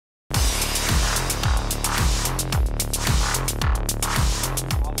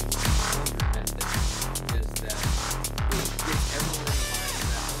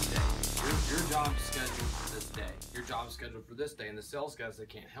this day. And the sales guys, they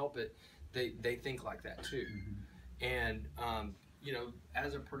can't help it. They think like that too. And you know,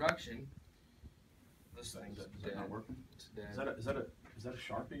 as a production, this thing's dead. Not working? It's dead. Is that a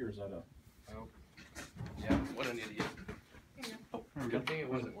Sharpie or is that a? Oh, yeah. What an idiot. Oh, there we go. Good thing it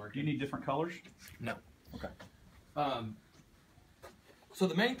wasn't Do working. you need different colors? No. Okay. So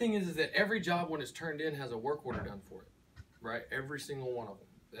the main thing is that every job when it's turned in has a work order done for it, right? Every single one of them.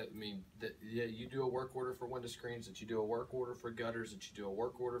 I mean, yeah, you do a work order for window screens, that you do a work order for gutters, that you do a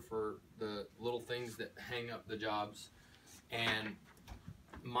work order for the little things that hang up the jobs. And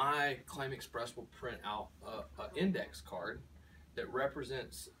my Claim Express will print out an index card that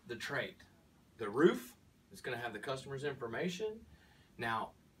represents the trade. The roof is going to have the customer's information.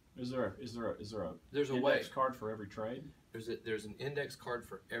 Now, There's a There's a index way. card for every trade there's an index card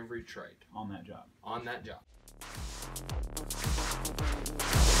for every trade on that job. on that job.